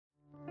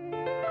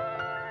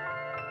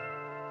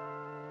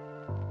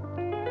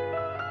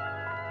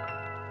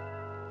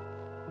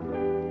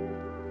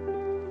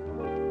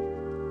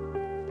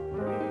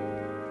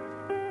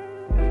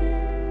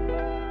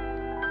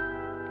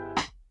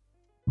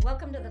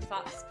the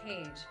Fox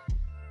page,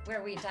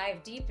 where we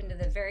dive deep into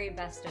the very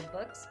best of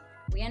books.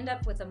 We end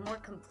up with a more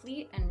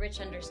complete and rich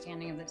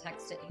understanding of the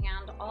text at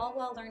hand, all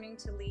while learning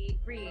to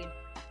read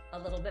a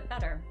little bit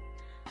better.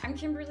 I'm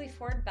Kimberly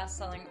Ford,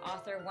 best-selling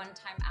author,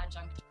 one-time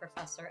adjunct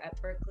professor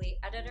at Berkeley,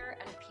 editor,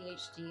 and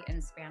PhD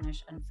in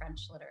Spanish and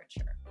French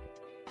literature.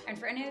 And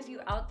for any of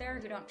you out there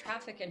who don't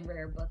traffic in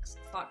rare books,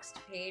 Foxed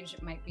page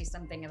might be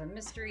something of a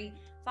mystery.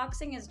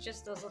 Foxing is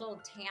just those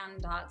little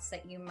tan dots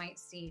that you might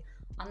see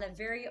on the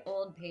very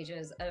old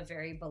pages of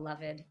very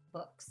beloved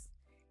books.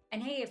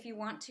 And hey, if you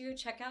want to,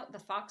 check out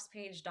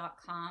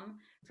thefoxpage.com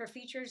for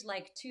features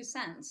like 2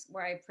 cents,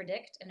 where I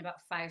predict in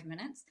about 5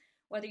 minutes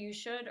whether you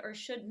should or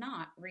should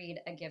not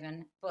read a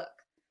given book.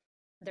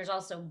 There's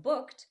also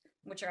Booked,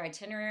 which are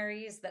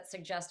itineraries that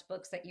suggest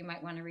books that you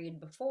might want to read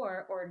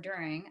before or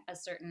during a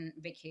certain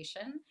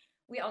vacation.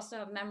 We also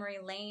have Memory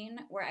Lane,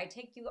 where I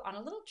take you on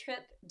a little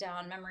trip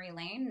down memory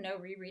lane, no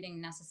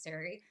rereading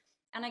necessary,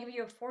 and I give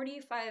you a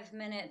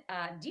 45-minute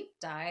deep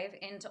dive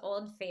into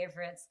old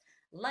favorites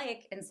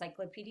like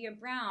Encyclopedia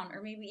Brown,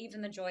 or maybe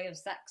even The Joy of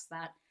Sex,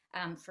 that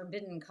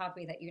forbidden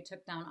copy that you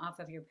took down off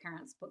of your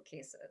parents'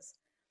 bookcases.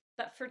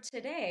 But for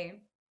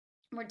today,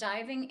 we're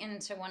diving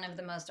into one of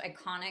the most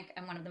iconic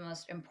and one of the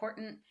most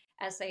important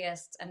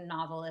essayists and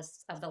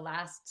novelists of the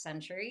last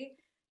century,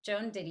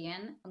 Joan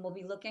Didion, and we'll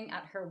be looking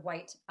at her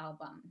White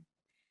Album.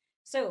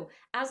 So,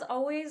 as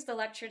always, the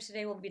lecture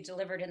today will be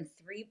delivered in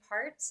 3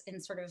 parts, in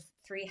sort of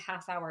 3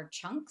 half-hour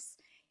chunks.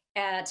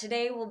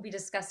 Today, we'll be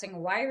discussing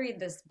why read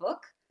this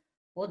book.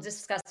 We'll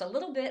discuss a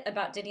little bit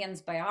about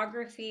Didion's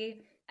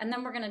biography, and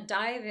then we're going to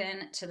dive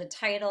into the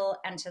title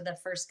and to the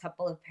first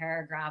couple of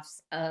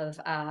paragraphs of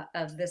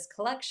this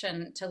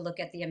collection to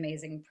look at the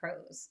amazing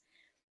prose.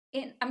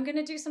 I'm going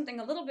to do something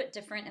a little bit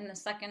different in the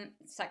second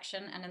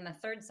section and in the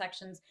third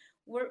sections.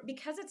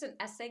 Because it's an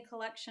essay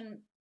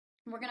collection,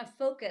 we're going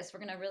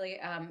to really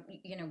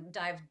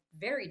dive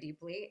very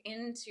deeply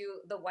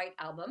into the White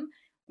Album,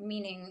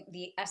 meaning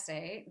the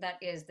essay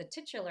that is the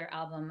titular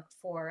album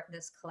for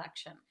this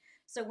collection.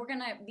 So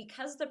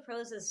because the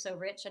prose is so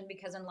rich, and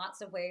because in lots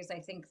of ways I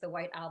think the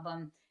White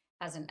Album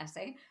as an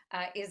essay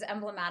is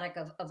emblematic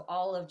of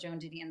all of Joan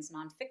Didion's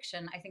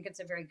nonfiction, I think it's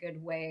a very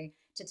good way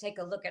to take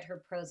a look at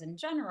her prose in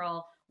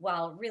general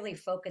while really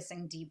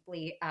focusing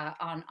deeply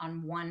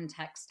on one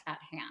text at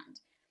hand.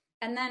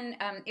 And then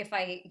if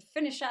I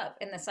finish up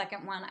in the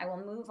second one, I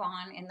will move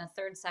on in the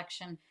third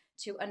section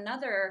to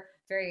another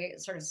very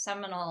sort of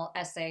seminal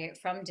essay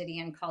from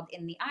Didion called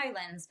In the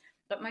Islands.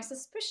 But my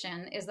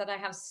suspicion is that I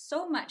have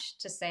so much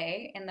to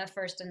say in the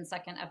first and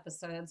second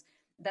episodes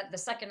that the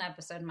second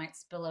episode might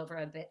spill over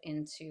a bit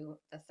into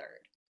the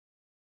third.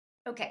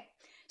 Okay,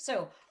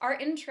 so our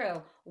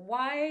intro,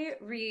 why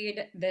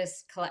read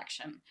this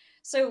collection?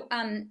 So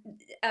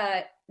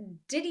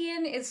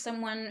Didion is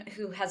someone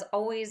who has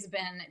always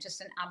been just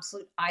an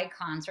absolute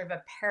icon, sort of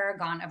a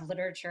paragon of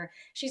literature.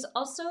 She's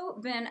also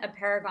been a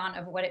paragon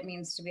of what it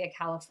means to be a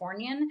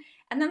Californian,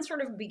 and then sort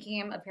of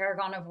became a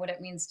paragon of what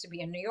it means to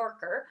be a New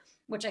Yorker,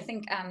 which I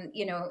think,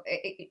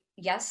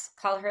 yes,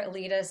 call her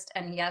elitist,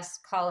 and yes,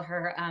 call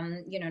her,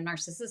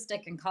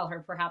 narcissistic, and call her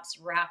perhaps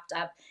wrapped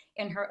up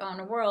in her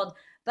own world.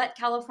 But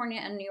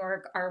California and New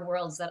York are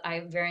worlds that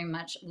I very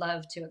much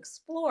love to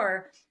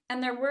explore,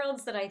 and they're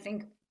worlds that I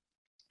think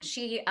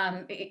she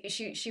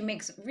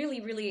makes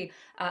really, really,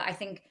 I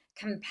think,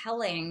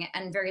 compelling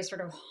and very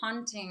sort of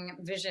haunting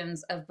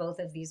visions of both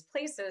of these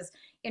places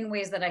in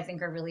ways that I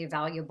think are really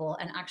valuable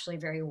and actually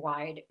very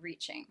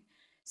wide-reaching.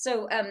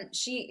 So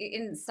she,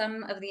 in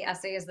some of the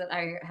essays that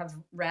I have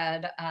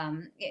read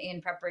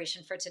in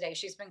preparation for today,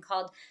 she's been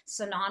called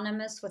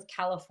synonymous with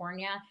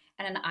California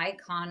and an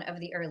icon of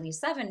the early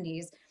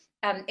 70s.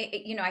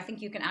 I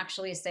think you can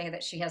actually say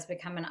that she has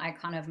become an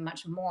icon of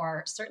much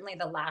more, certainly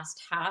the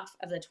last half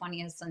of the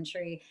 20th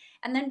century,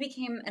 and then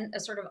became a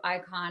sort of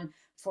icon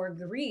for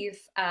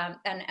grief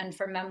and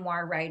for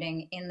memoir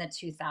writing in the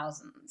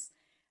 2000s.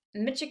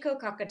 Michiko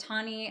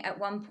Kakutani, at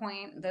one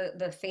point,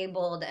 the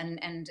fabled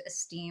and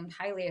esteemed,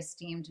 highly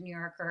esteemed New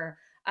Yorker,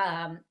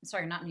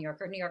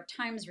 New York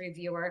Times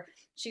reviewer,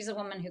 she's a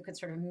woman who could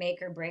sort of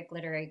make or break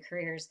literary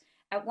careers,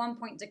 at one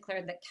point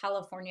declared that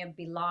California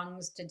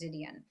belongs to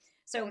Didion.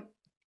 So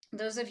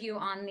those of you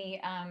on the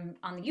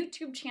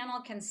YouTube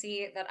channel can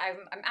see that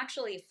I'm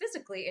actually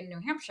physically in New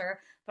Hampshire,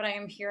 but I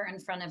am here in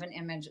front of an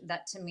image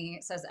that to me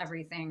says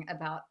everything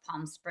about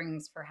Palm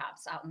Springs,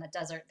 perhaps out in the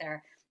desert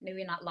there.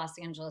 Maybe not Los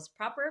Angeles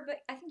proper, but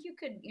I think you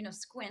could,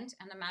 squint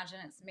and imagine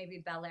it's maybe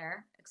Bel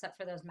Air, except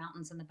for those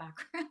mountains in the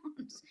background.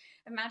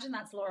 Imagine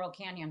that's Laurel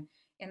Canyon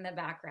in the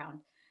background.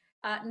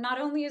 Not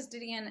only is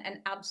Didion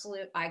an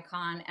absolute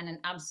icon and an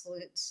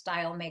absolute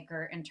style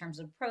maker in terms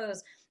of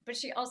prose, but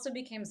she also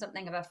became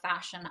something of a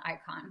fashion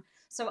icon.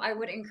 So I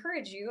would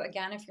encourage you,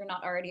 again, if you're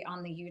not already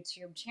on the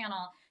YouTube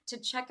channel, to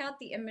check out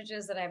the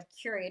images that I've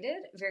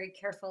curated very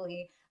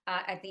carefully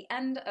at the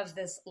end of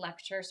this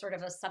lecture, sort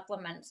of a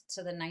supplement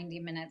to the 90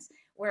 minutes,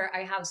 where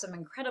I have some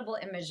incredible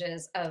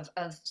images of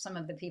some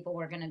of the people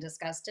we're going to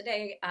discuss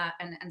today,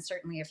 and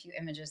certainly a few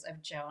images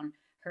of Joan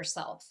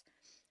herself.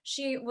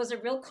 She was a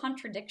real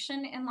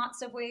contradiction in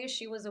lots of ways.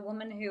 She was a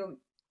woman who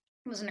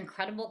was an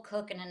incredible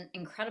cook and an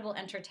incredible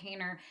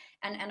entertainer,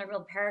 and a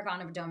real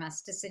paragon of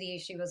domesticity.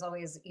 She was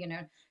always,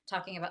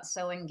 talking about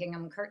sewing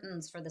gingham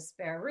curtains for the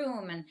spare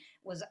room, and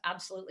was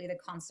absolutely the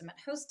consummate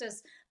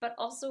hostess, but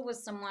also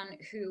was someone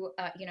who,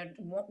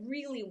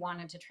 really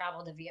wanted to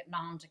travel to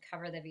Vietnam to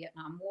cover the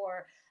Vietnam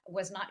War,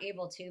 was not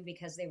able to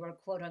because they were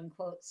quote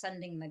unquote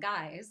sending the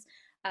guys.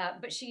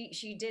 But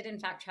she did in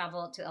fact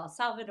travel to El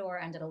Salvador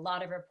and did a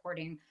lot of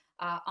reporting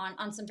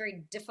on some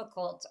very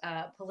difficult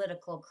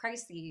political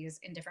crises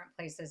in different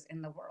places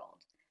in the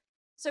world.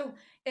 So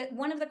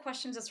one of the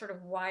questions is sort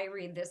of why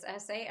read this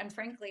essay, and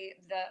frankly,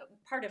 the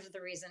part of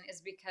the reason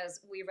is because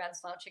we read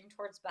Slouching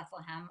Towards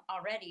Bethlehem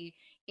already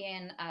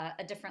in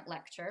a different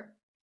lecture.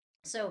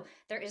 So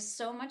there is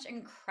so much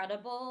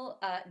incredible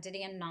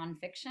Didion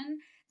nonfiction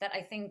that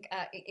I think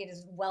it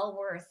is well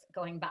worth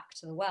going back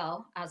to the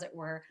well, as it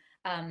were.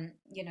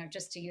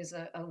 Just to use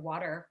a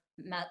water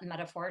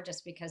metaphor,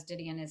 just because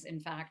Didion is, in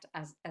fact,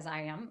 as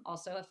I am,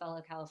 also a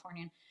fellow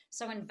Californian,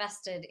 so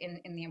invested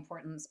in the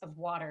importance of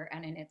water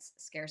and in its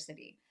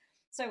scarcity.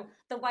 So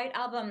the White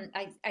Album,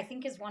 I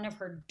think, is one of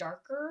her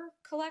darker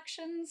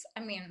collections.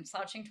 I mean,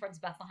 Slouching Towards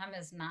Bethlehem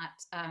is not,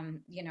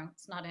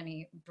 it's not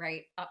any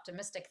bright,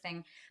 optimistic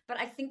thing, but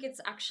I think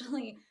it's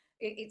actually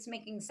it's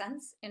making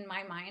sense in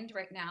my mind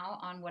right now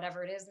on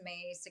whatever it is,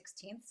 May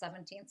 16th,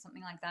 17th,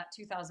 something like that,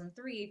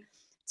 2003,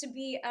 to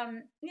be,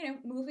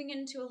 moving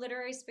into a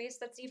literary space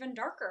that's even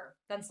darker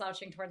than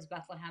Slouching Towards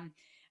Bethlehem.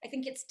 I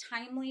think it's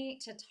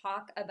timely to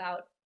talk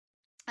about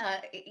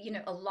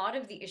a lot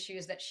of the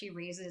issues that she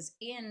raises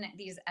in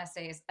these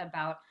essays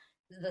about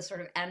the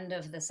sort of end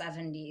of the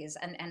 70s,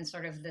 and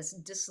sort of this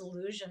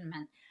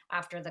disillusionment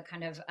after the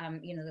kind of,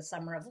 the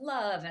summer of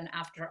love, and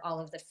after all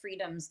of the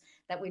freedoms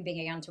that we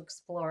began to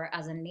explore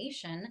as a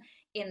nation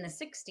in the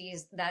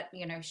 60s, that,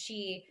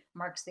 she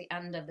marks the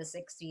end of the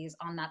 60s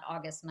on that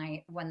August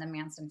night when the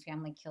Manson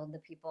family killed the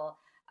people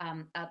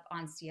up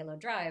on Cielo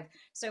Drive.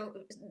 So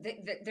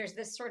there's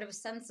this sort of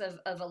sense of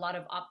a lot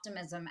of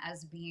optimism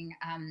as being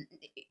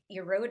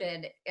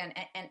eroded, and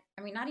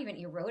I mean, not even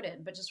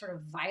eroded, but just sort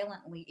of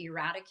violently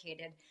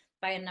eradicated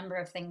by a number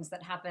of things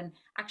that happened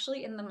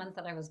actually in the month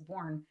that I was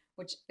born,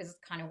 which is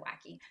kind of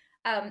wacky.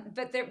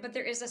 But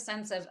there is a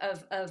sense of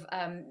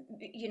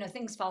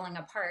things falling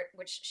apart,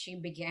 which she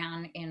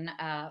began in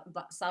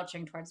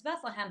Slouching Towards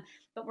Bethlehem,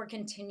 but we're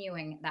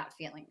continuing that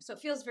feeling. So it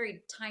feels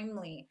very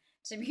timely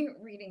to be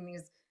reading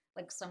these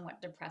like somewhat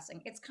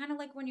depressing. It's kind of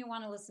like when you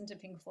want to listen to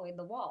Pink Floyd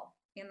The Wall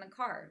in the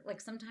car. Like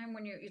sometime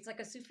when it's like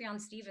a Sufjan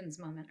Stevens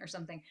moment or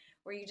something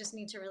where you just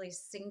need to really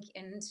sink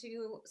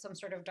into some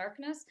sort of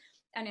darkness.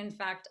 And in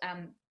fact,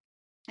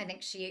 I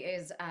think she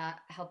is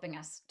helping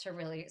us to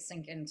really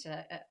sink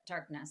into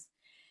darkness.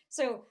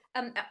 So,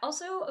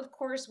 also, of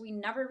course, we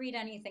never read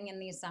anything in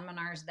these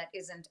seminars that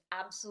isn't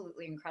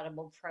absolutely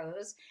incredible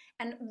prose.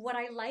 And what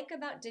I like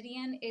about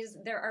Didion is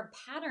there are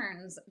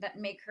patterns that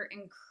make her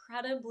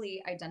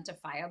incredibly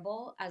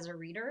identifiable as a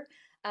reader.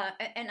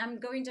 And I'm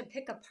going to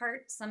pick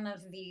apart some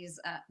of these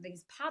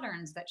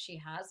patterns that she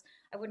has.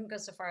 I wouldn't go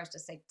so far as to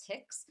say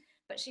tics,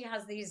 but she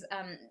has these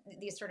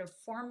sort of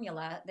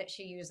formula that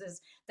she uses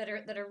that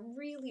are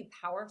really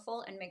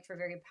powerful and make for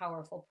very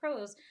powerful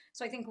prose.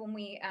 So I think when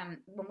we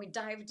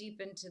dive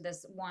deep into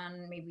this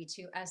one, maybe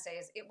two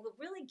essays, it will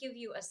really give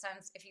you a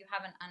sense, if you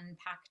haven't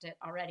unpacked it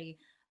already,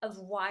 of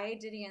why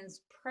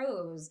Didion's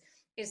prose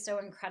is so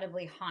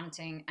incredibly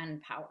haunting and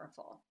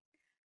powerful.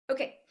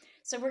 Okay,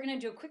 so we're going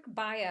to do a quick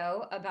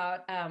bio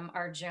about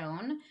our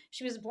Joan.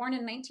 She was born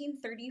in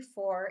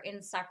 1934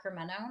 in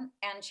Sacramento,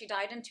 and she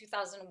died in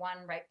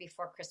 2001, right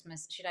before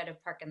Christmas. She died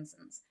of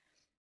Parkinson's.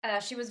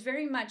 She was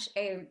very much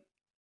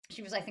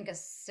she was, I think, a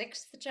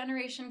sixth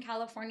generation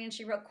Californian.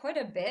 She wrote quite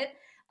a bit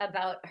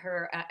about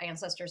her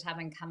ancestors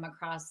having come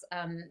across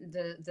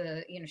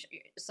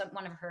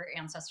one of her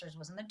ancestors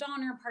was in the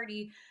Donner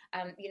Party.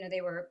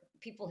 They were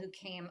people who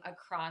came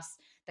across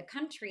the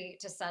country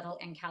to settle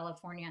in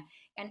California,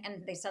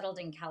 and they settled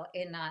in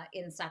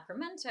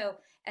Sacramento,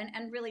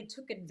 and really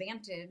took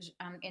advantage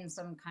in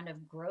some kind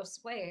of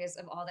gross ways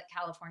of all that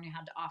California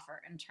had to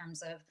offer in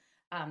terms of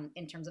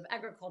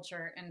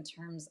agriculture, in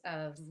terms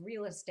of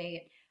real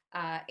estate.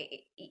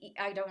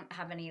 I don't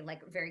have any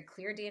like very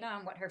clear data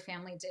on what her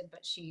family did,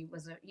 but she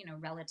was a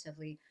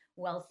relatively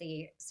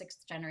wealthy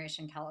sixth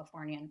generation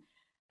Californian.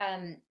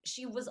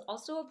 She was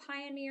also a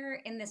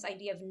pioneer in this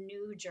idea of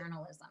new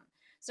journalism.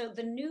 So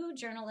the new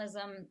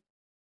journalism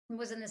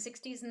was in the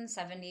 60s and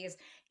 70s,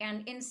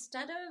 and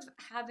instead of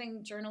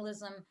having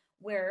journalism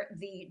where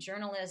the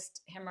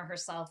journalist, him or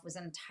herself, was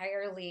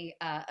entirely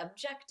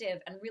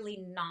objective and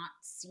really not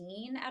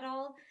seen at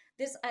all,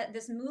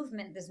 this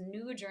movement, this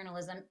new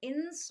journalism,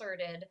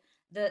 inserted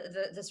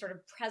the sort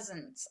of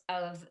presence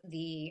of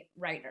the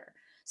writer.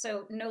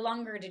 So no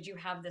longer did you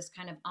have this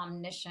kind of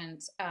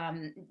omniscient,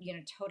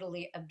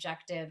 totally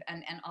objective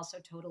and also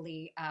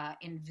totally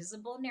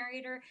invisible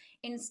narrator.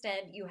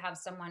 Instead, you have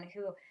someone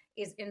who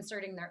is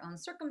inserting their own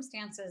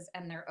circumstances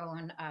and their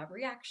own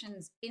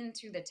reactions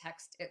into the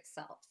text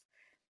itself.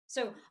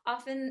 So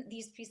often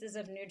these pieces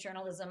of new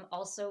journalism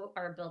also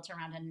are built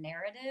around a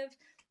narrative.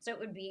 So it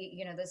would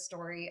be, the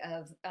story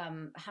of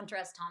Hunter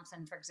S.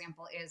 Thompson, for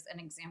example, is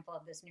an example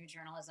of this new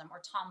journalism, or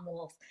Tom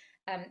Wolfe.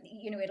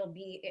 It'll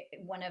be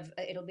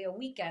a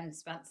weekend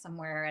spent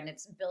somewhere, and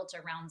it's built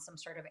around some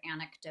sort of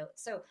anecdote.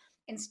 So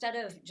instead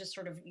of just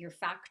sort of your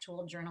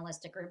factual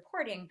journalistic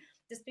reporting,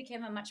 this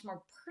became a much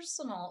more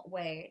personal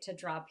way to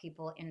draw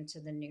people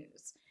into the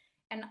news.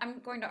 And I'm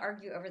going to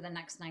argue over the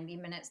next 90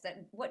 minutes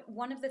that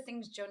one of the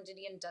things Joan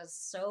Didion does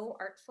so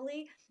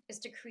artfully is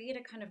to create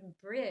a kind of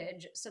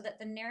bridge so that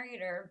the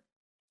narrator,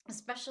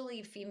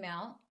 especially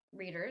female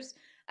readers,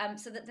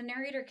 so that the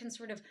narrator can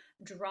sort of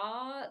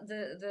draw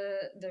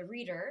the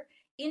reader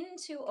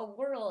into a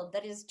world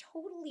that is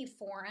totally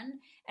foreign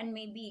and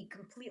maybe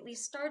completely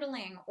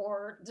startling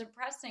or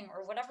depressing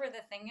or whatever the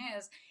thing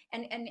is,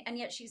 and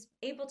yet she's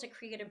able to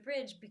create a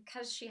bridge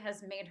because she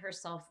has made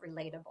herself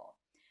relatable.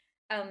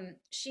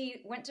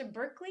 She went to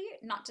Berkeley,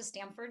 not to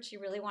Stanford. She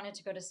really wanted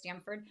to go to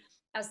Stanford.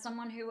 As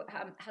someone who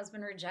has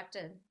been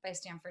rejected by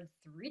Stanford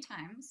 3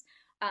 times,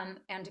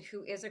 and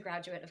who is a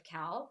graduate of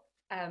Cal,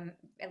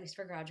 at least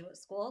for graduate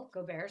school,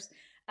 go Bears.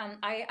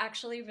 I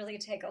actually really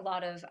take a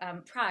lot of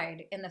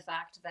pride in the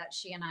fact that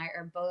she and I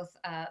are both,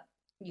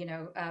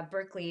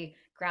 Berkeley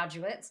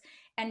graduates,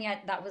 and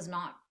yet that was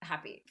not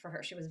happy for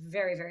her. She was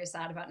very, very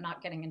sad about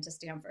not getting into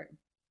Stanford.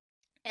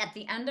 At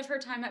the end of her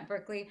time at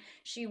Berkeley,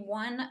 she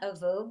won a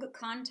Vogue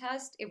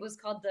contest. It was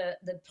called the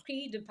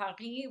Prix de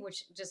Paris,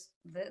 which just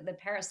the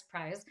Paris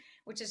Prize,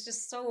 which is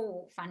just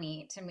so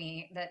funny to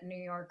me that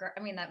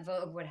that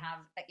Vogue would have,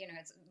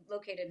 it's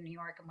located in New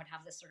York and would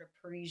have this sort of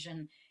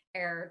Parisian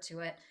air to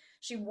it.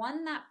 She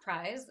won that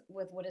prize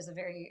with what is a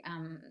very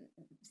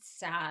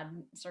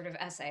sad sort of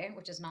essay,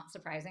 which is not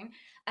surprising,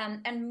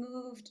 and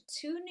moved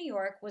to New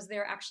York, was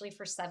there actually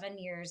for 7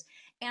 years.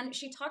 And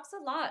she talks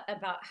a lot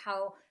about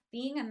how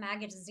being a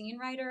magazine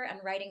writer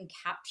and writing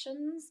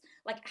captions,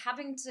 like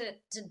having to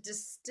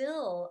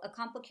distill a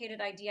complicated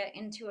idea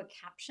into a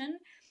caption,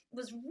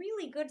 was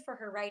really good for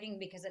her writing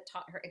because it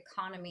taught her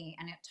economy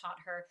and it taught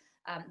her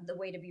the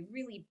way to be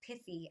really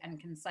pithy and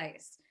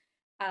concise.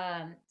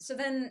 So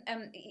then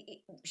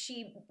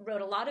she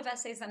wrote a lot of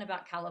essays then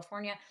about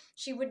California.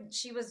 She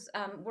was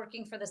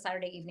working for the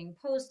Saturday Evening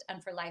Post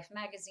and for Life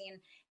magazine,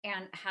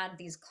 and had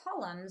these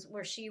columns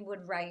where she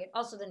would write,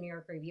 also the New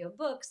York Review of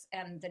Books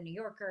and the New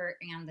Yorker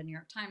and the New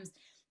York Times.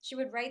 She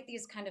would write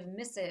these kind of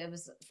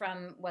missives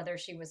from whether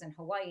she was in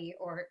Hawaii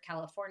or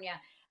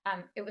California.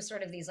 It was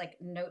sort of these like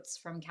notes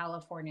from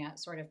California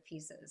sort of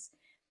pieces.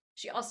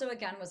 She also,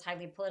 again, was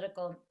highly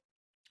political,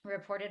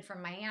 reported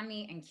from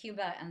Miami and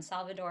Cuba and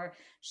Salvador.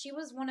 She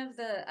was one of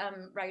the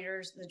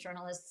writers, the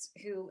journalists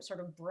who sort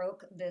of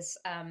broke this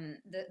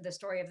the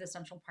story of the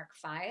Central Park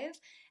Five,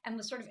 and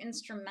was sort of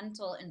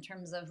instrumental in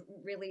terms of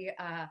really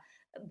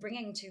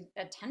bringing to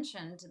the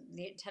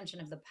attention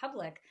of the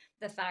public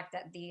the fact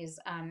that these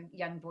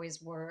young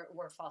boys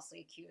were falsely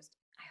accused.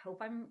 I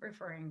hope I'm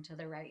referring to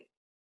the right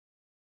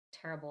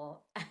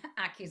terrible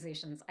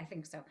accusations. I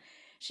think so.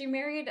 She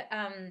married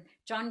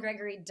John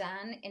Gregory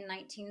Dunn in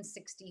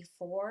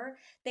 1964.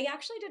 They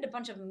actually did a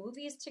bunch of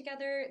movies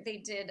together. They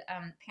did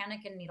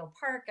Panic in Needle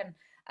Park and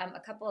a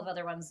couple of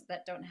other ones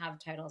that don't have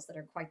titles that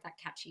are quite that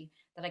catchy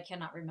that I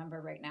cannot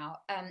remember right now.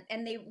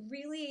 And they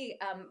really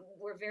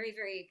were very,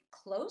 very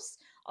close,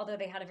 although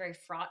they had a very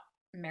fraught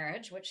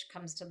marriage, which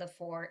comes to the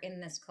fore in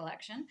this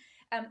collection.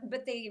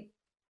 But they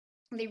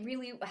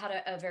really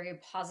had a very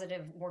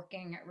positive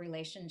working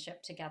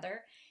relationship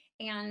together.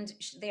 And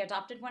they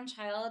adopted one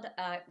child,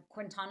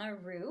 Quintana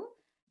Roo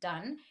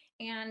Dunn.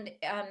 And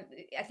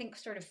I think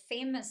sort of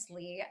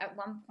famously at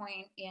one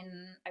point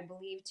in, I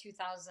believe,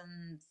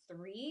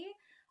 2003,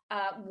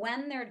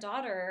 when their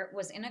daughter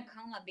was in a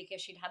coma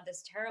because she'd had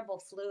this terrible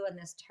flu and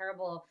this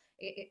terrible,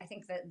 I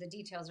think that the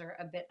details are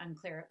a bit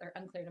unclear. They're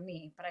unclear to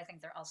me, but I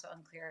think they're also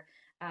unclear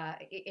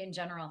in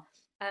general.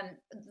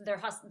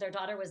 Their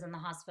daughter was in the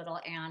hospital,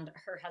 and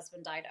her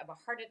husband died of a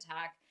heart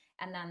attack,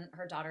 and then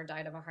her daughter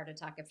died of a heart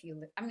attack of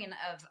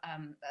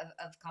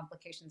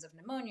complications of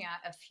pneumonia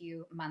a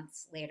few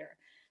months later.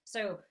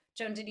 So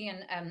Joan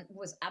Didion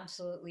was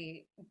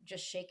absolutely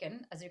just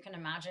shaken, as you can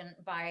imagine,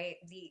 by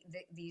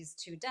these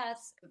two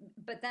deaths,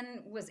 but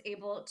then was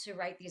able to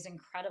write these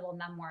incredible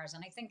memoirs.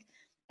 And I think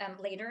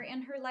later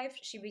in her life,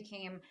 she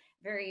became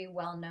very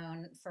well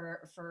known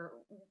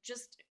for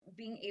just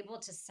being able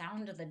to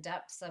sound the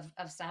depths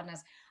of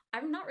sadness.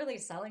 I'm not really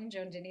selling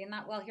Joan Didion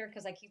that well here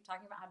because I keep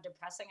talking about how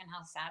depressing and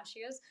how sad she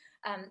is.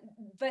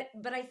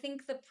 But I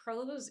think the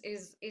prose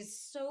is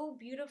so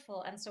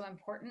beautiful and so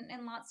important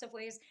in lots of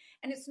ways,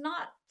 and it's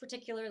not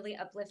particularly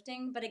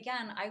uplifting. But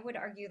again, I would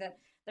argue that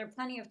there are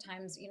plenty of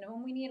times,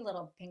 when we need a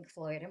little Pink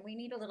Floyd and we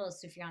need a little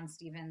Sufjan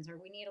Stevens, or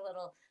we need a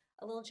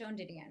little Joan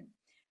Didion.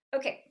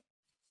 Okay,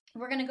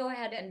 we're going to go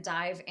ahead and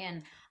dive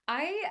in.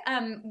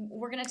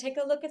 We're going to take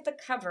a look at the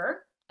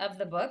cover of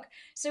the book.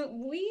 So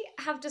we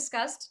have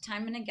discussed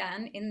time and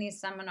again in these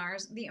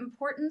seminars the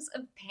importance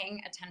of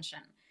paying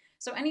attention.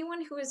 So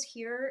anyone who is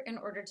here in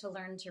order to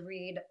learn to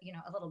read,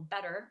 a little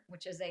better,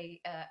 which is a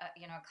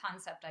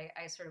concept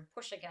I sort of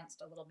push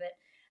against a little bit.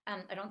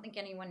 I don't think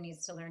anyone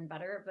needs to learn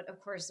better, but of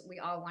course we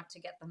all want to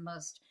get the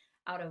most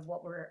out of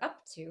what we're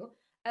up to.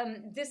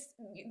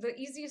 The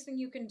easiest thing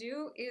you can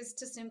do is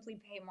to simply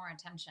pay more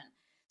attention.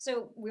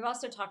 So we've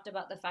also talked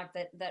about the fact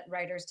that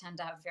writers tend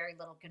to have very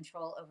little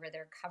control over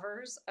their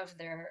covers of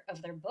their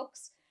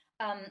books.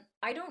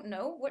 I don't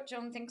know what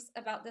Joan thinks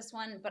about this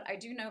one, but I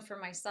do know for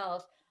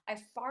myself, I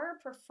far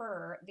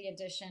prefer the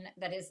edition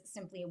that is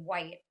simply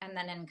white and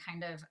then in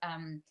kind of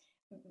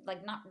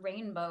like not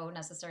rainbow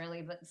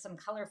necessarily, but some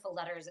colorful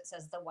letters. It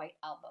says the White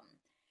Album.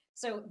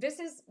 So this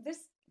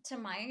to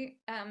my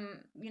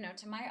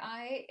to my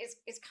eye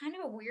is kind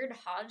of a weird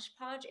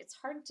hodgepodge. It's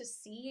hard to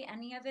see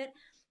any of it.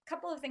 A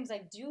couple of things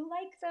I do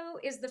like though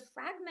is the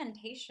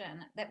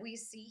fragmentation that we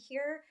see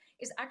here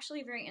is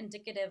actually very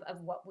indicative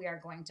of what we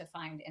are going to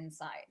find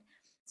inside.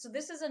 So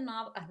this is a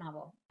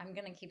novel. I'm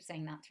going to keep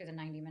saying that through the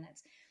 90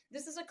 minutes.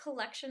 This is a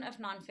collection of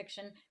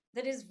nonfiction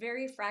that is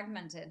very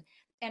fragmented.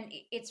 And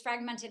it's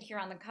fragmented here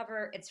on the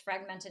cover. It's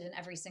fragmented in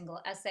every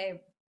single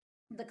essay.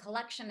 The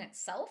collection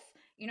itself,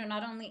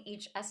 not only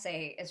each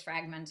essay is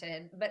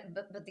fragmented,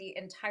 but the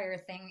entire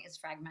thing is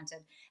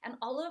fragmented. And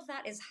all of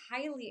that is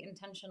highly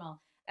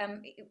intentional.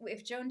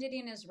 If Joan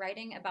Didion is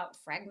writing about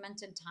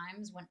fragmented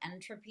times when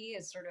entropy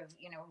is sort of,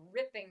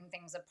 ripping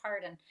things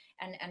apart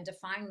and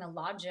defying the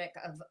logic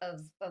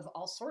of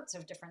all sorts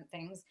of different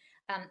things,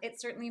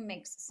 it certainly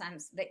makes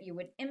sense that you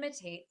would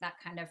imitate that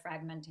kind of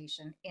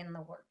fragmentation in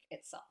the work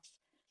itself.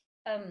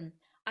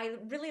 I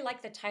really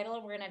like the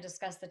title. We're going to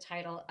discuss the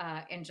title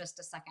in just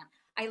a second.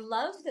 I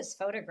love this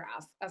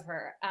photograph of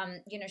her.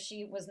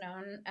 She was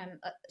known,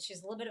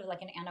 she's a little bit of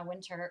like an Anna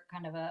Wintour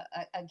kind of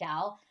a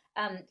gal.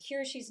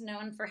 Here she's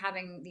known for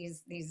having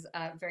these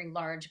very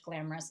large,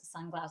 glamorous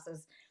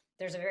sunglasses.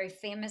 There's a very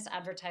famous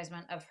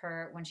advertisement of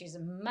her when she's a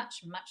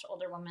much, much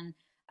older woman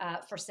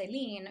for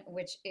Celine,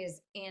 which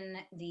is in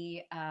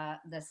the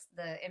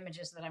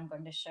images that I'm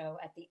going to show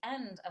at the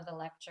end of the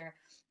lecture.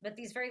 But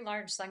these very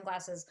large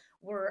sunglasses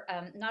were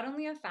not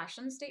only a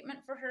fashion statement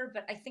for her,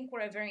 but I think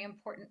were a very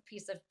important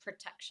piece of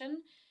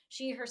protection.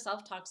 She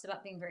herself talks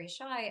about being very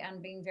shy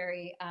and being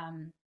very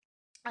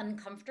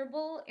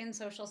uncomfortable in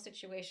social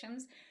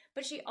situations,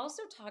 but she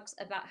also talks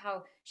about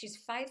how she's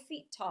 5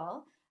 feet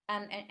tall.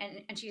 And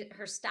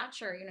her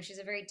stature, she's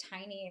a very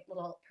tiny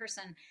little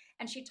person,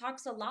 and she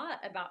talks a lot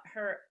about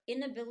her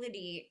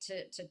inability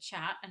to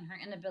chat and her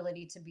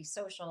inability to be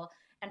social,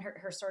 and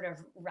her sort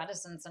of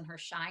reticence and her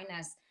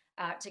shyness,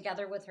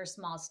 together with her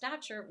small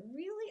stature,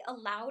 really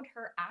allowed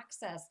her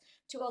access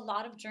to a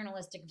lot of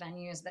journalistic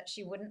venues that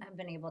she wouldn't have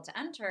been able to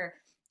enter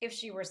if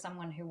she were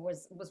someone who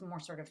was more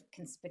sort of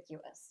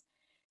conspicuous.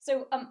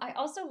 So I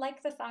also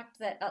like the fact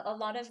that a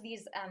lot of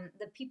these,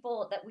 the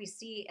people that we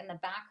see in the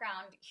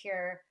background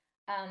here,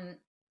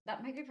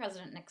 that might be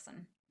President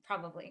Nixon,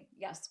 probably,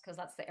 yes, because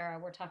that's the era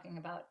we're talking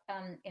about,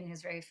 in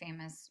his very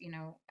famous,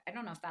 I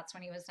don't know if that's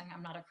when he was saying,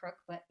 "I'm not a crook,"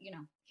 but,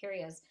 here he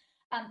is.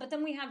 But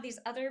then we have these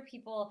other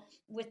people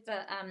with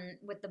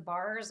the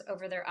bars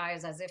over their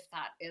eyes, as if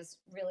that is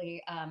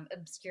really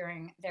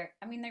obscuring their.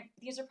 I mean,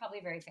 these are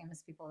probably very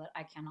famous people that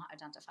I cannot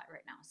identify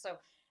right now. So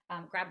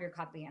grab your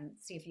copy and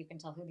see if you can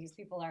tell who these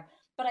people are.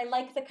 But I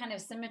like the kind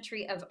of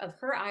symmetry of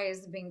her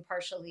eyes being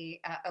partially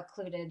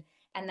occluded,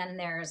 and then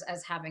theirs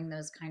as having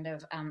those kind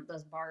of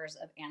those bars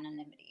of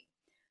anonymity.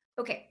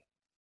 Okay,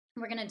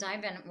 we're going to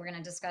dive in. We're going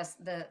to discuss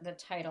the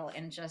title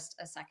in just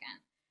a second.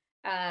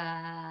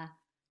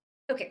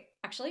 Okay,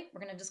 actually,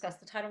 we're going to discuss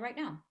the title right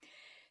now.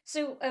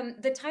 So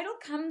the title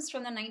comes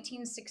from the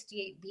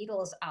 1968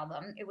 Beatles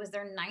album. It was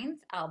their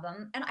 9th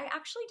album, and I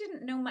actually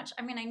didn't know much.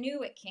 I mean, I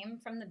knew it came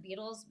from the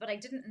Beatles, but I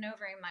didn't know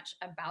very much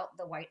about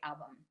the White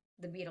Album,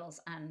 the Beatles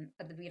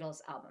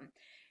album.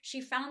 She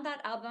found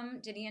that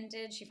album, Didion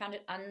did. She found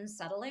it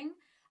unsettling.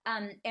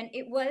 And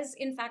it was,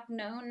 in fact,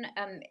 known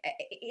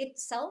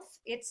itself.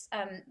 It's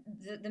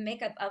the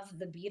makeup of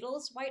the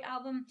Beatles' White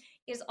Album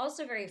is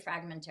also very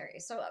fragmentary.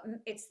 So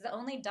it's the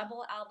only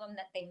double album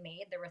that they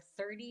made. There were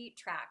 30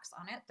 tracks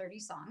on it, 30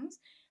 songs.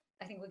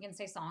 I think we can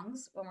say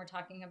songs when we're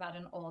talking about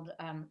an old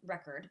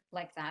record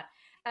like that.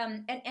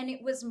 And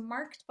it was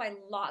marked by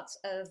lots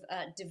of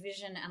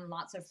division and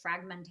lots of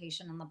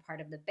fragmentation on the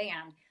part of the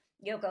band.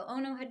 Yoko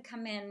Ono had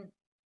come in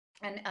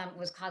and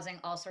was causing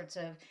all sorts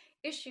of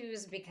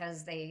issues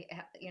because they,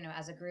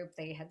 as a group,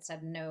 they had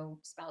said no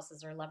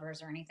spouses or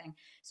lovers or anything.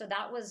 So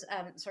that was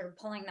sort of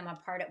pulling them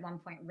apart. At one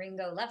point,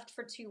 Ringo left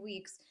for 2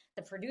 weeks.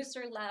 The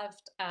producer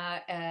left.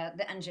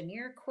 The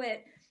engineer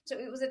quit. So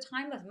it was a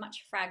time of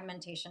much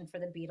fragmentation for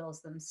the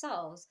Beatles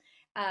themselves.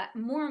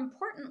 More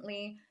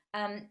importantly,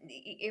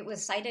 it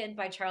was cited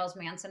by Charles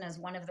Manson as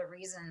one of the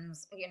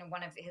reasons,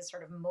 one of his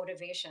sort of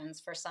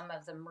motivations for some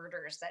of the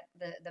murders that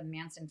the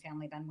Manson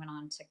family then went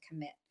on to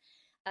commit.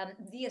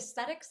 The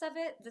aesthetics of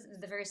it,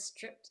 the very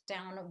stripped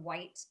down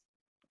white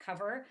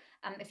cover.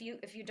 If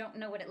you don't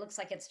know what it looks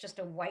like, it's just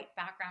a white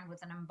background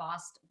with an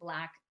embossed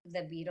black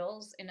 "The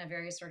Beatles" in a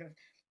very sort of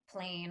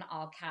plain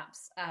all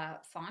caps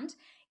font.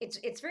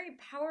 It's very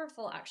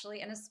powerful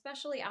actually, and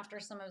especially after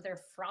some of their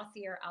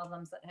frothier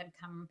albums that had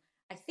come.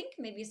 I think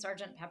maybe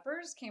Sgt.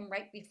 Pepper's came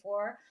right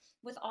before,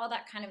 with all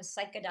that kind of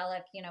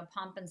psychedelic,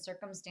 pomp and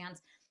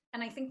circumstance.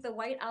 And I think the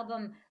White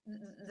Album,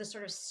 the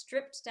sort of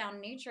stripped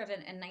down nature of it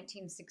in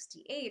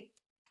 1968,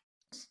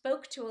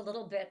 spoke to a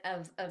little bit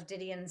of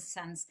Didion's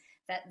sense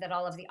that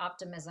all of the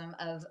optimism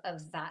of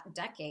that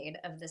decade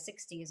of the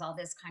 60s, all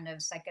this kind of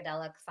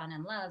psychedelic fun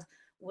and love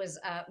was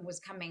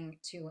coming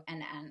to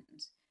an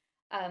end.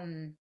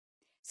 Um,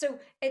 so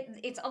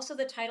it's also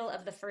the title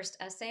of the first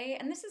essay,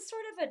 and this is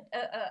sort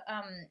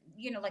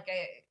of like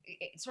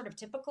it's sort of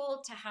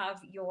typical to have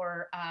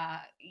your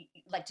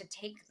like to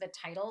take the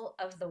title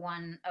of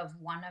one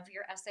of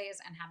your essays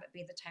and have it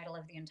be the title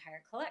of the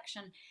entire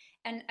collection.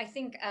 And I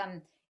think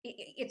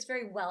it's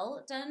very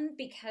well done,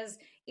 because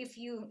if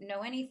you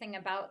know anything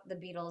about the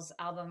Beatles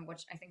album,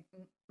 which I think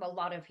a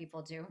lot of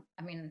people do,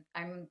 I mean,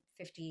 I'm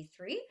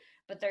 53,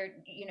 but there,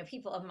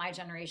 people of my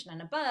generation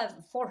and above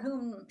for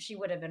whom she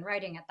would have been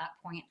writing at that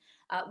point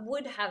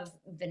would have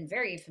been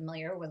very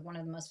familiar with one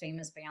of the most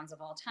famous bands of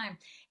all time,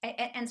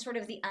 and sort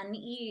of the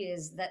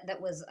unease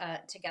that was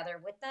together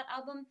with that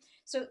album.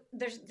 So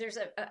there's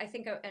I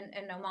think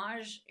an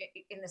homage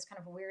in this kind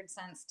of weird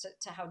sense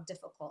to how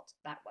difficult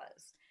that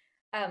was.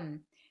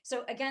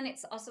 So again,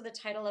 it's also the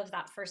title of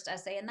that first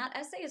essay, and that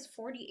essay is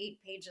 48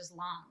 pages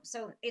long.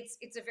 So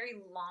it's a very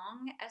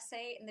long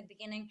essay in the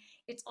beginning.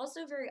 It's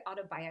also very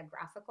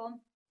autobiographical.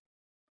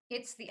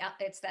 It's the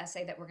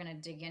essay that we're going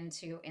to dig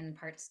into in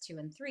parts 2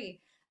 and 3.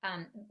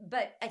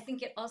 But I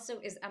think it also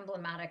is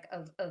emblematic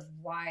of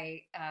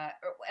why,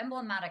 or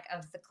emblematic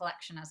of the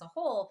collection as a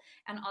whole,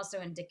 and also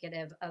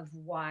indicative of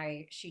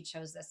why she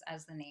chose this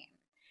as the name.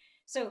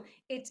 So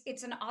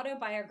it's an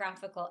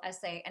autobiographical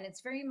essay, and it's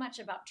very much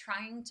about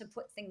trying to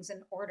put things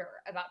in order,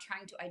 about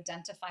trying to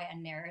identify a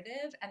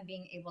narrative and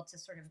being able to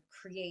sort of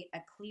create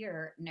a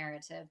clear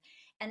narrative,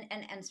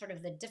 and sort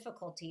of the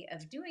difficulty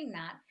of doing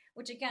that,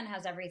 which again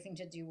has everything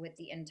to do with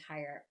the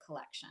entire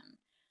collection.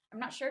 I'm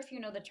not sure if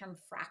you know the term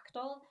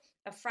fractal.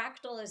 A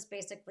fractal is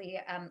basically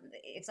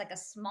it's like a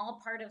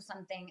small part of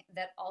something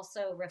that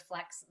also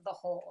reflects the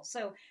whole.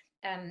 So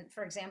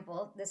for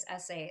example, this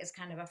essay is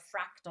kind of a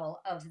fractal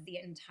of the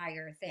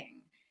entire thing.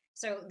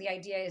 So the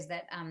idea is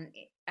that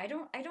I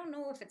don't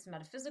know if it's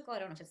metaphysical. I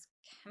don't know if it's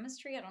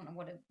chemistry. I don't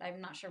know I'm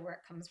not sure where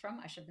it comes from.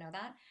 I should know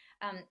that.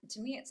 To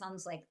me, it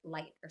sounds like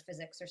light or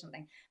physics or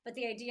something. But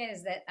the idea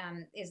is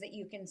that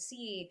you can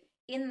see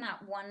in that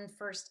one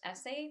first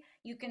essay,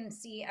 you can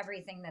see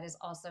everything that is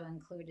also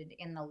included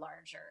in the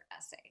larger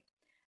essay.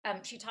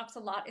 She talks a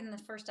lot in the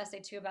first essay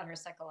too about her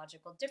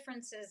psychological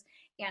differences,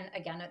 and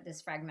again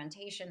this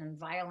fragmentation and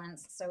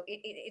violence. So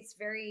it's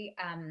very,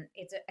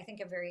 I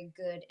think a very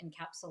good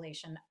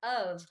encapsulation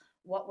of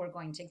what we're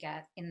going to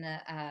get in the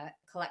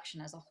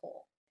collection as a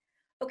whole.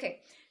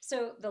 Okay,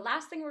 so the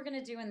last thing we're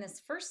going to do in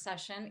this first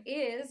session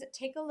is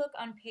take a look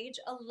on page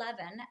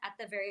 11 at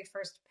the very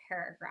first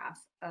paragraph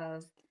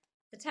of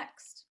the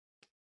text.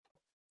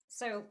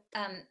 So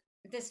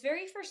this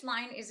very first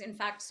line is in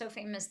fact so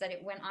famous that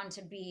it went on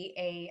to be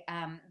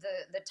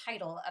the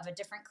title of a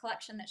different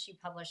collection that she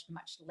published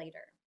much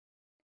later.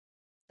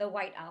 The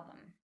White Album.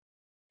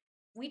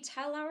 We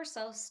tell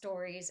ourselves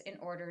stories in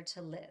order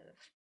to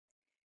live.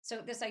 So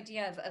this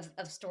idea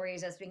of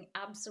stories as being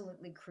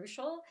absolutely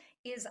crucial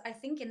is, I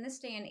think, in this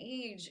day and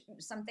age,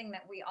 something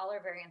that we all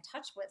are very in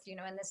touch with,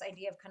 and this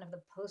idea of kind of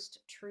the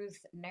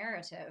post-truth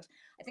narrative.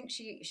 I think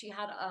she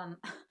had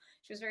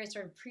she was very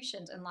sort of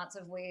prescient in lots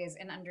of ways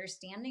in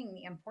understanding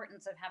the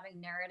importance of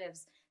having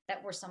narratives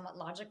that were somewhat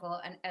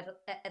logical and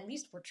at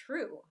least were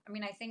true. I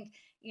mean, I think,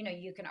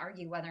 you can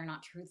argue whether or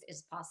not truth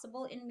is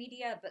possible in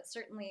media, but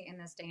certainly in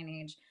this day and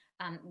age,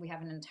 we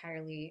have an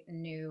entirely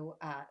new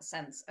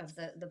sense of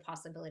the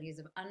possibilities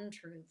of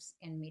untruths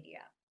in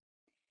media.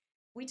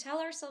 We tell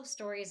ourselves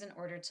stories in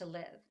order to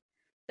live.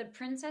 The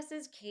princess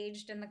is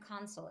caged in the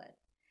consulate.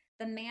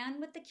 The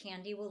man with the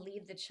candy will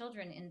lead the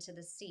children into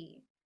the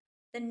sea.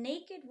 The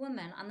naked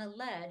woman on the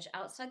ledge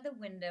outside the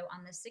window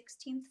on the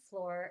 16th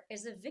floor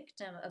is a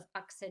victim of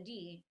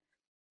accédie,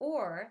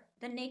 or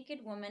the naked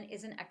woman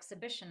is an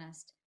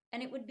exhibitionist,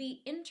 and it would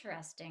be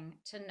interesting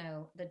to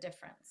know the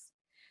difference.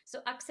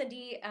 So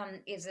accédie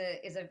is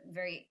a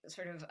very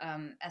sort of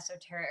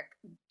esoteric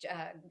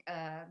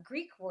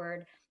Greek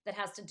word that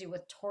has to do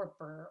with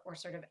torpor or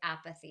sort of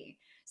apathy.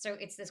 So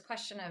it's this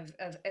question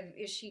of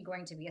is she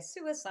going to be a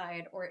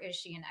suicide, or is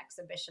she an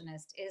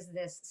exhibitionist? Is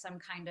this some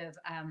kind of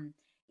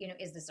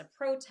is this a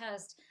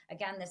protest?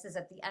 Again, this is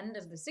at the end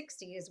of the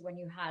 60s when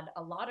you had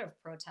a lot of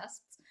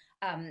protests,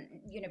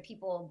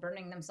 people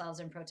burning themselves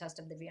in protest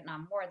of the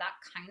Vietnam War, that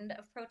kind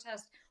of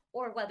protest,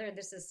 or whether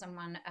this is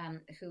someone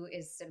who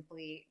is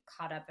simply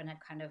caught up in a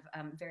kind of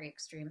very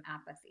extreme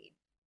apathy.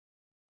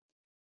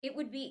 It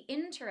would be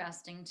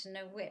interesting to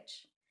know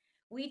which.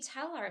 We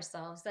tell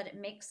ourselves that it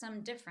makes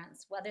some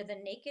difference whether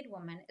the naked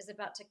woman is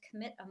about to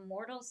commit a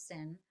mortal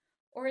sin,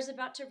 or is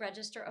about to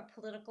register a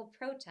political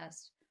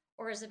protest,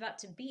 or is about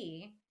to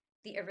be,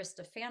 the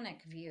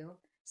Aristophanic view,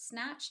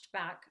 snatched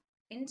back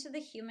into the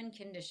human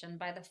condition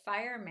by the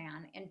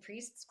fireman in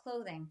priest's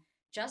clothing,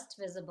 just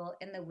visible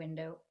in the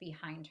window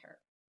behind her.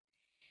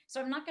 So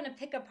I'm not going to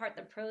pick apart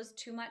the prose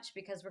too much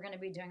because we're going to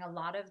be doing a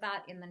lot of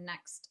that in the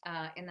next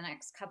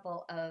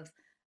couple of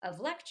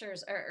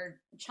lectures or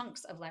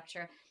chunks of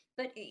lecture.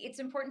 But it's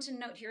important to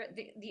note here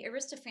the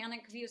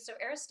Aristophanic view. So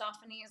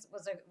Aristophanes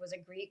was a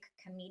Greek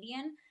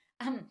comedian.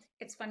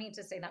 It's funny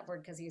to say that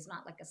word because he's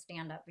not like a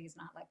stand-up. He's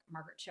not like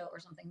Margaret Cho or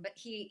something. But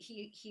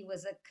he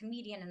was a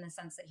comedian in the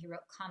sense that he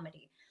wrote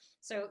comedy.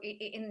 So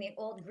in the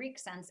old Greek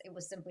sense, it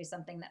was simply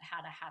something that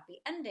had a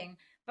happy ending,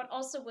 but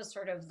also was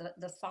sort of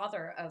the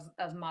father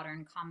of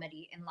modern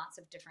comedy in lots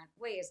of different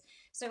ways.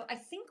 So I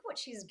think what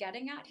she's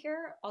getting at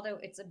here, although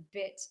it's a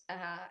bit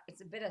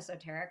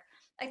esoteric,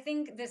 I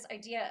think this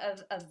idea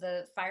of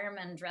the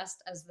fireman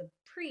dressed as the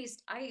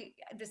priest,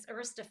 this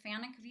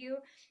Aristophanic view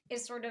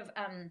is sort of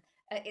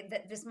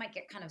that this might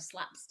get kind of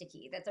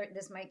slapsticky, that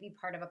this might be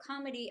part of a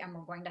comedy and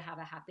we're going to have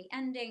a happy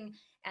ending,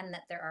 and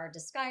that there are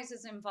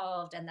disguises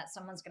involved, and that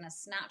someone's going to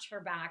snatch her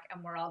back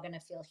and we're all going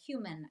to feel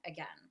human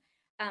again.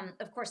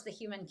 Of course, the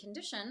human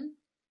condition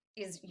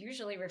is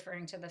usually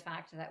referring to the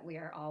fact that we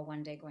are all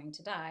one day going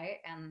to die,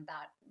 and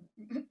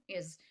that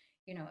is,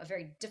 a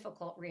very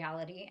difficult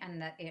reality,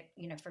 and that it,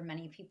 for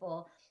many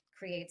people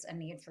creates a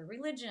need for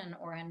religion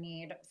or a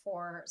need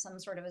for some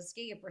sort of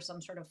escape or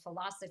some sort of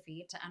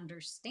philosophy to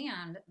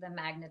understand the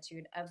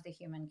magnitude of the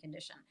human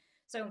condition.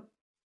 So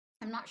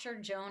I'm not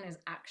sure Joan is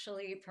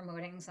actually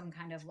promoting some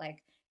kind of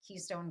like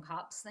Keystone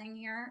Cops thing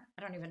here.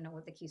 I don't even know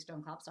what the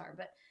Keystone Cops are,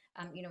 but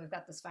we've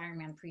got this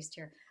fireman priest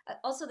here.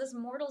 Also, this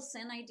mortal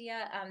sin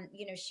idea.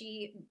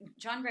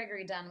 John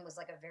Gregory Dunn was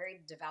like a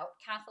very devout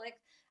Catholic.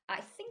 I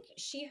think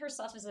she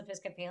herself is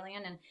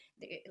Episcopalian and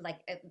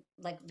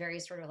like very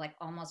sort of like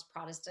almost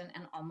Protestant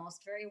and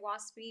almost very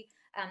waspy.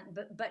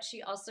 But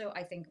she also,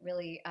 I think,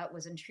 really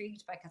was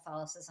intrigued by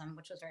Catholicism,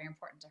 which was very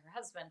important to her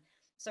husband.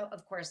 So,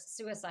 of course,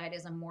 suicide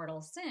is a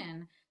mortal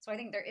sin. So I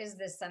think there is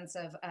this sense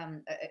of,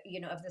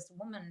 of this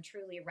woman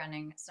truly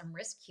running some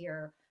risk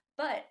here.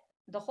 But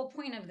the whole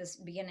point of this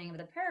beginning of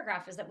the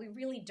paragraph is that we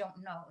really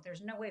don't know.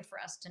 There's no way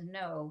for us to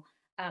know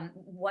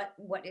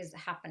what is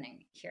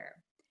happening here.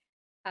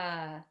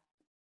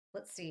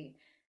 Let's see.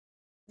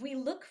 We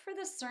look for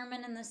the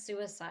sermon in the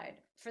suicide,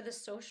 for the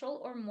social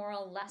or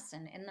moral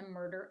lesson in the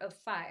murder of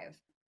 5.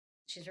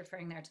 She's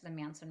referring there to the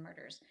Manson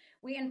murders.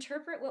 We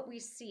interpret what we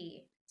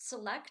see,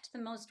 select the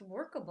most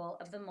workable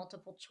of the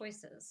multiple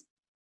choices.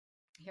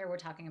 Here we're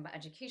talking about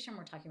education,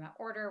 we're talking about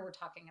order, we're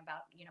talking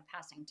about,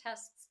 passing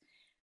tests.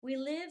 We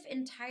live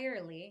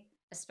entirely,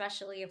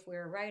 especially if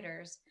we're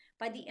writers,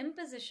 by the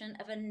imposition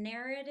of a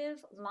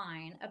narrative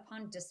line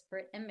upon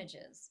disparate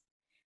images,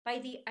 by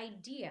the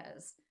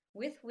ideas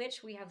with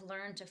which we have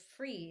learned to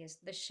freeze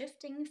the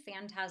shifting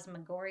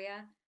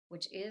phantasmagoria,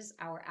 which is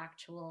our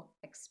actual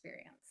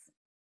experience.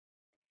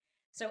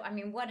 So,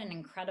 what an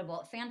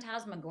incredible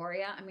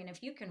phantasmagoria.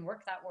 If you can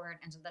work that word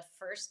into the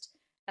first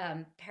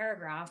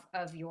paragraph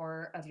of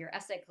your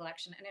essay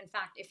collection, and in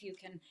fact, if you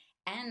can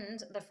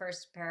end the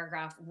first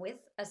paragraph with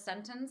a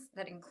sentence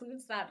that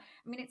includes that,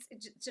 it's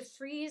to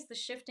freeze the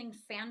shifting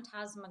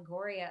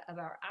phantasmagoria of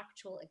our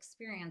actual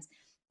experience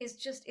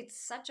it's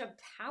such a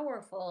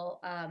powerful,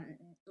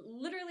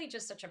 literally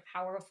just such a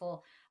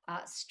powerful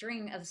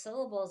string of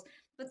syllables,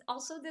 but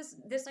also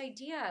this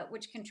idea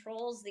which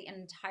controls the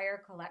entire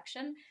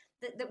collection,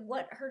 that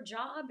what her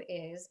job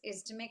is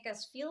to make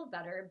us feel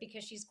better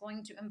because she's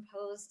going to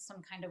impose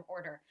some kind of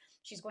order.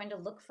 She's going to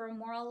look for a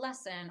moral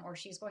lesson, or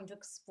she's going to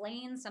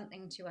explain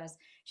something to us.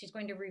 She's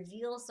going to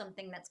reveal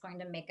something that's going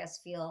to make us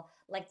feel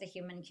like the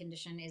human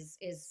condition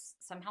is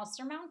somehow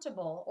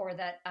surmountable, or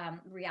that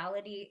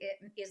reality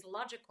is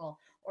logical,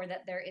 or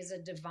that there is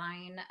a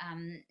divine,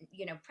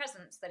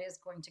 presence that is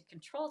going to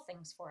control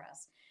things for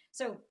us.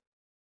 So,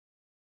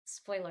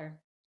 spoiler,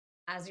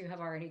 as you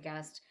have already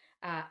guessed,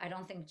 I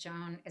don't think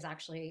Joan is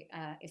actually,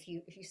 if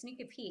you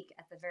sneak a peek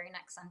at the very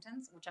next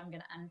sentence, which I'm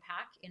going to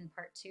unpack in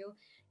part 2,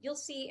 you'll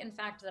see, in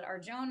fact, that our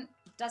Joan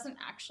doesn't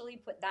actually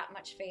put that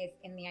much faith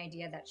in the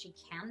idea that she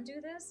can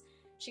do this.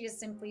 She is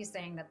simply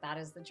saying that that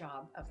is the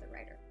job of the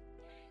writer.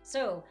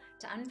 So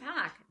to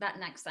unpack that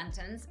next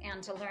sentence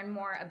and to learn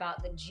more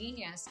about the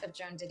genius of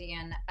Joan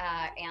Didion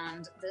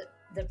and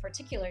the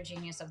particular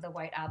genius of the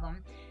White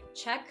Album,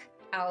 check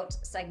out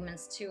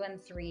segments 2 and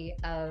 3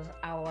 of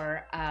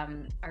our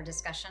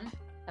discussion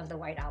of the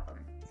White Album.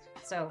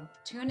 So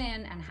tune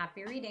in and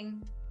happy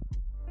reading.